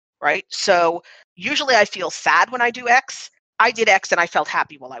experience, right? So usually I feel sad when I do X. I did X and I felt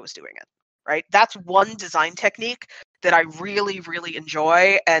happy while I was doing it, right? That's one design technique that I really, really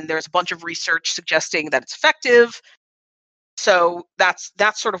enjoy. And there's a bunch of research suggesting that it's effective. So that's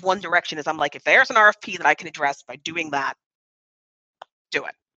sort of one direction is I'm like, if there's an RFP that I can address by doing that, do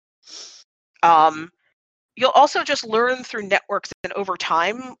it. You'll also just learn through networks and over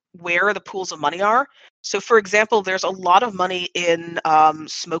time where the pools of money are. So for example, there's a lot of money in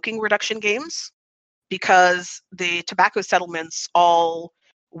smoking reduction games because the tobacco settlements all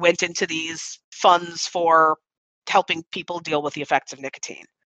went into these funds for helping people deal with the effects of nicotine.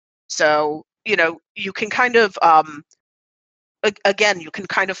 So, you can kind of, again, you can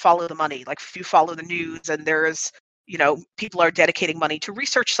kind of follow the money. Like if you follow the news and there's, people are dedicating money to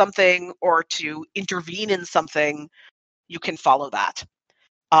research something or to intervene in something, you can follow that.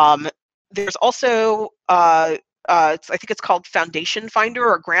 There's also, I think it's called Foundation Finder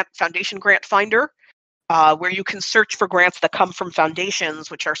or Foundation Grant Finder, where you can search for grants that come from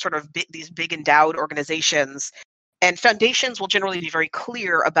foundations, which are sort of these big endowed organizations. And foundations will generally be very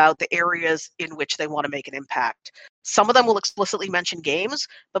clear about the areas in which they want to make an impact. Some of them will explicitly mention games,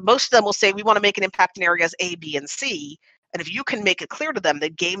 but most of them will say we want to make an impact in areas A, B, and C. And if you can make it clear to them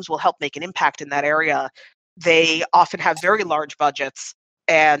that games will help make an impact in that area, they often have very large budgets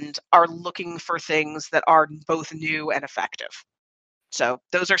and are looking for things that are both new and effective. So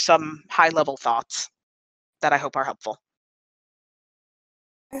those are some high-level thoughts that I hope are helpful.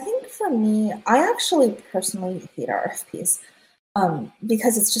 I think for me, I actually personally hate RFPs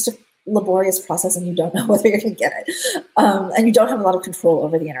because it's just a laborious process and you don't know whether you're going to get it. And you don't have a lot of control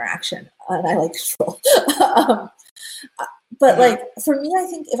over the interaction. And I like control. But like, for me, I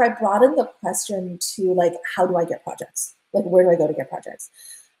think if I broaden the question to like, how do I get projects? Like, where do I go to get projects?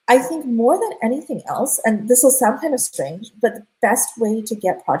 I think more than anything else, and this will sound kind of strange, but the best way to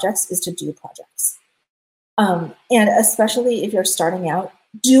get projects is to do projects. And especially if you're starting out,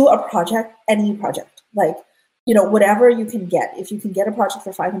 do a project, any project, like, whatever you can get. If you can get a project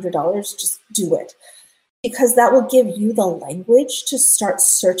for $500, just do it. Because that will give you the language to start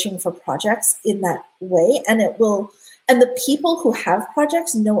searching for projects in that way. And and the people who have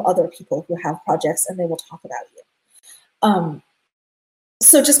projects know other people who have projects and they will talk about you.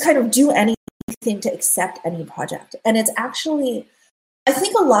 So just kind of do anything to accept any project. And it's actually, I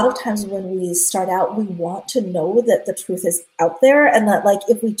think a lot of times when we start out, we want to know that the truth is out there and that like,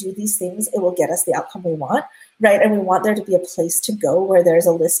 if we do these things, it will get us the outcome we want, right? And we want there to be a place to go where there's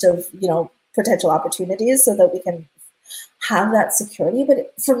a list of, potential opportunities so that we can have that security.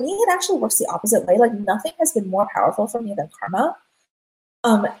 But for me, it actually works the opposite way. Like nothing has been more powerful for me than karma.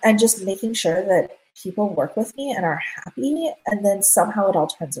 And just making sure that people work with me and are happy, and then somehow it all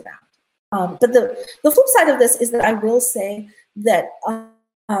turns around. But the flip side of this is that I will say that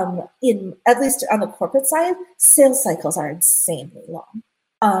in at least on the corporate side, sales cycles are insanely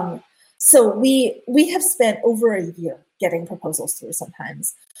long. So we have spent over a year getting proposals through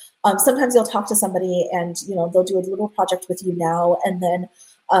sometimes. Sometimes you'll talk to somebody and they'll do a little project with you now, and then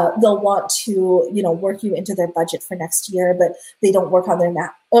they'll want to work you into their budget for next year, but they don't work on their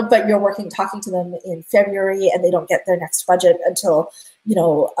but you're talking to them in February and they don't get their next budget until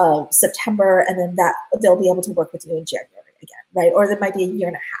September, and then that they'll be able to work with you in January again, right? Or there might be a year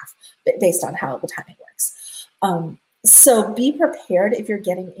and a half based on how the timing works. So be prepared if you're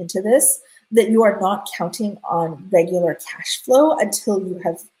getting into this that you are not counting on regular cash flow until you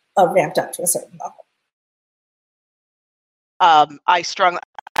have ramped up to a certain level.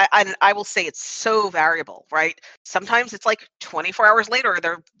 I will say it's so variable, right? Sometimes it's like 24 hours later,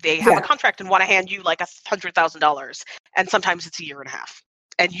 they have a contract and want to hand you like $100,000, and sometimes it's a year and a half,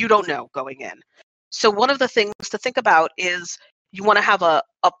 and you don't know going in. So one of the things to think about is you want to have a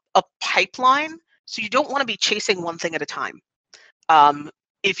pipeline, so you don't want to be chasing one thing at a time.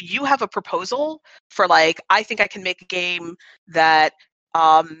 If you have a proposal for like, I think I can make a game that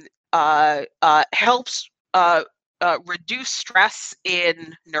helps reduce stress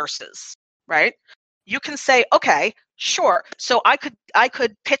in nurses, right? You can say, okay, sure. So I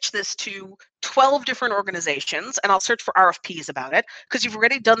could pitch this to 12 different organizations, and I'll search for RFPs about it because you've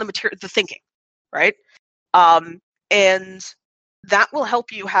already done the thinking, right? And that will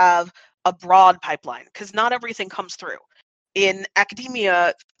help you have a broad pipeline because not everything comes through. In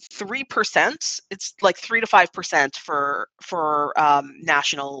academia, 3%, it's like 3 to 5% for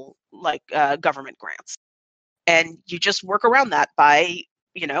national government grants. And you just work around that by,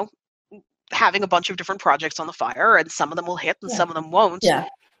 having a bunch of different projects on the fire, and some of them will hit and some of them won't. Yeah.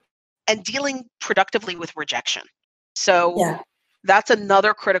 And dealing productively with rejection. So That's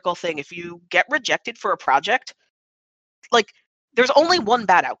another critical thing. If you get rejected for a project, like, there's only one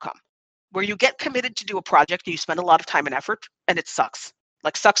bad outcome, where you get committed to do a project and you spend a lot of time and effort and it sucks.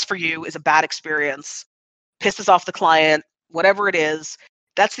 Like, sucks for you, is a bad experience, pisses off the client, whatever it is.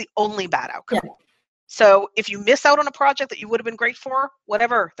 That's the only bad outcome. Yeah. So if you miss out on a project that you would have been great for,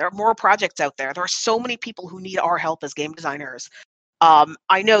 whatever, there are more projects out there. There are so many people who need our help as game designers.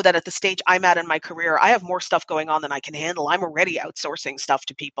 I know that at the stage I'm at in my career, I have more stuff going on than I can handle. I'm already outsourcing stuff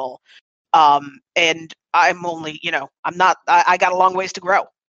to people. And I'm only, I got a long ways to grow.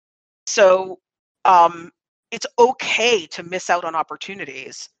 So it's okay to miss out on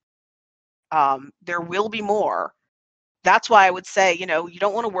opportunities. There will be more. That's why I would say, you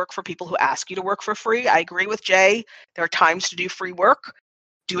don't want to work for people who ask you to work for free. I agree with Jay. There are times to do free work.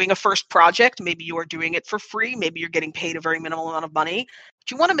 Doing a first project, maybe you are doing it for free. Maybe you're getting paid a very minimal amount of money.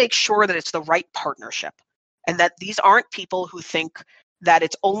 But you want to make sure that it's the right partnership and that these aren't people who think that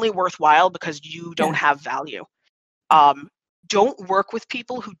it's only worthwhile because you don't have value. Don't work with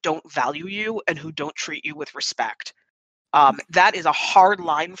people who don't value you and who don't treat you with respect. That is a hard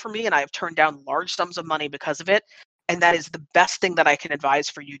line for me, and I have turned down large sums of money because of it. And that is the best thing that I can advise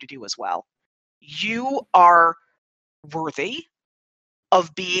for you to do as well. You are worthy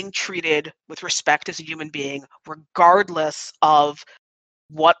of being treated with respect as a human being, regardless of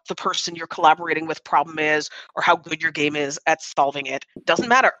what the person you're collaborating with problem is or how good your game is at solving it. Doesn't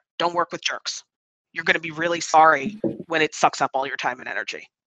matter. Don't work with jerks. You're going to be really sorry when it sucks up all your time and energy.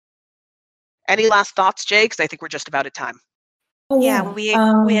 Any last thoughts, Jay? Because I think we're just about at time. Oh, yeah, we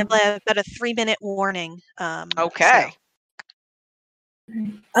have about a 3-minute warning. Okay.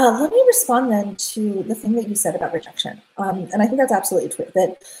 Let me respond then to the thing that you said about rejection. And I think that's absolutely true,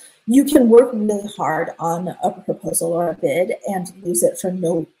 that you can work really hard on a proposal or a bid and lose it for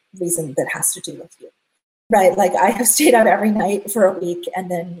no reason that has to do with you, right? Like, I have stayed out every night for a week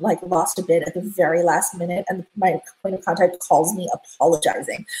and then lost a bid at the very last minute, and my point of contact calls me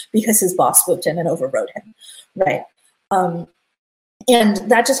apologizing because his boss swooped in and overrode him, right? And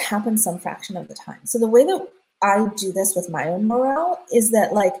that just happens some fraction of the time. So the way that I do this with my own morale is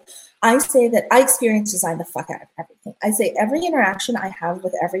that, I say that I experience design the fuck out of everything. I say every interaction I have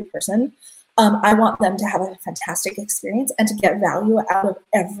with every person, I want them to have a fantastic experience and to get value out of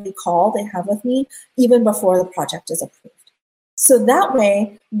every call they have with me, even before the project is approved. So that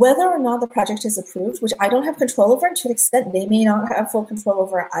way, whether or not the project is approved, which I don't have control over, and to an extent they may not have full control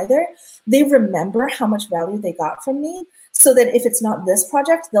over either, they remember how much value they got from me, so that if it's not this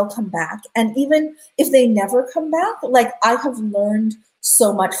project, they'll come back. And even if they never come back, I have learned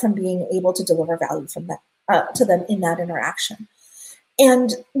so much from being able to deliver value from that to them in that interaction.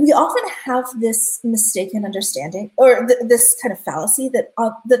 And we often have this mistaken understanding, or this kind of fallacy that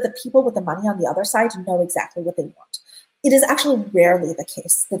the people with the money on the other side know exactly what they want. It is actually rarely the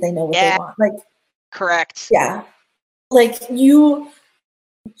case that they know what they want. Correct. Yeah.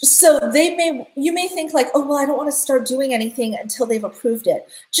 So you may think oh, well, I don't want to start doing anything until they've approved it.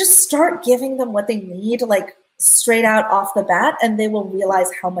 Just start giving them what they need, straight out off the bat, and they will realize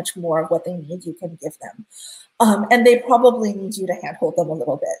how much more of what they need you can give them. And they probably need you to handhold them a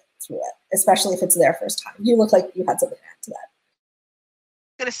little bit through it, especially if it's their first time. You look like you had something to add to that.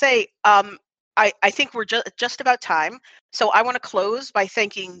 I'm going to say, I think we're just about time. So I want to close by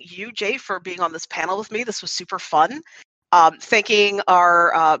thanking you, Jay, for being on this panel with me. This was super fun. Thanking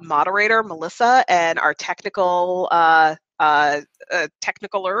our moderator, Melissa, and our technicaler, the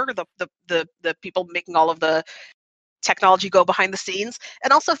people making all of the technology go behind the scenes.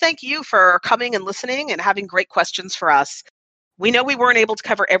 And also thank you for coming and listening and having great questions for us. We know we weren't able to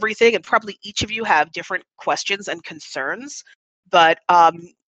cover everything, and probably each of you have different questions and concerns, but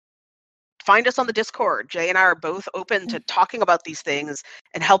find us on the Discord. Jay and I are both open to talking about these things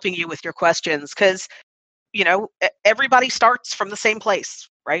and helping you with your questions, because everybody starts from the same place,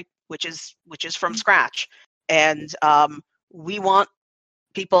 right? Which is from scratch. And we want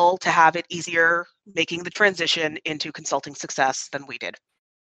people to have it easier making the transition into consulting success than we did.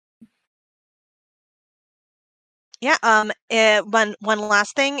 Yeah. One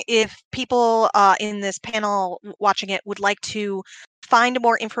last thing, if people in this panel watching it would like to find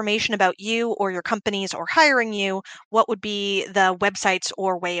more information about you or your companies or hiring you, what would be the websites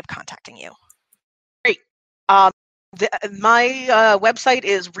or way of contacting you? Great. My website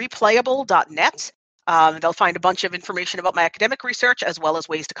is replayable.net. They'll find a bunch of information about my academic research, as well as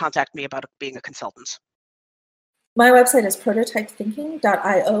ways to contact me about being a consultant. My website is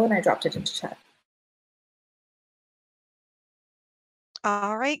prototypethinking.io, and I dropped it into chat.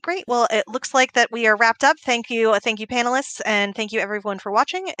 All right, great. Well, it looks like that we are wrapped up. Thank you, panelists, and thank you everyone for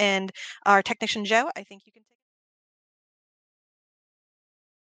watching. And our technician, Joe, I think you can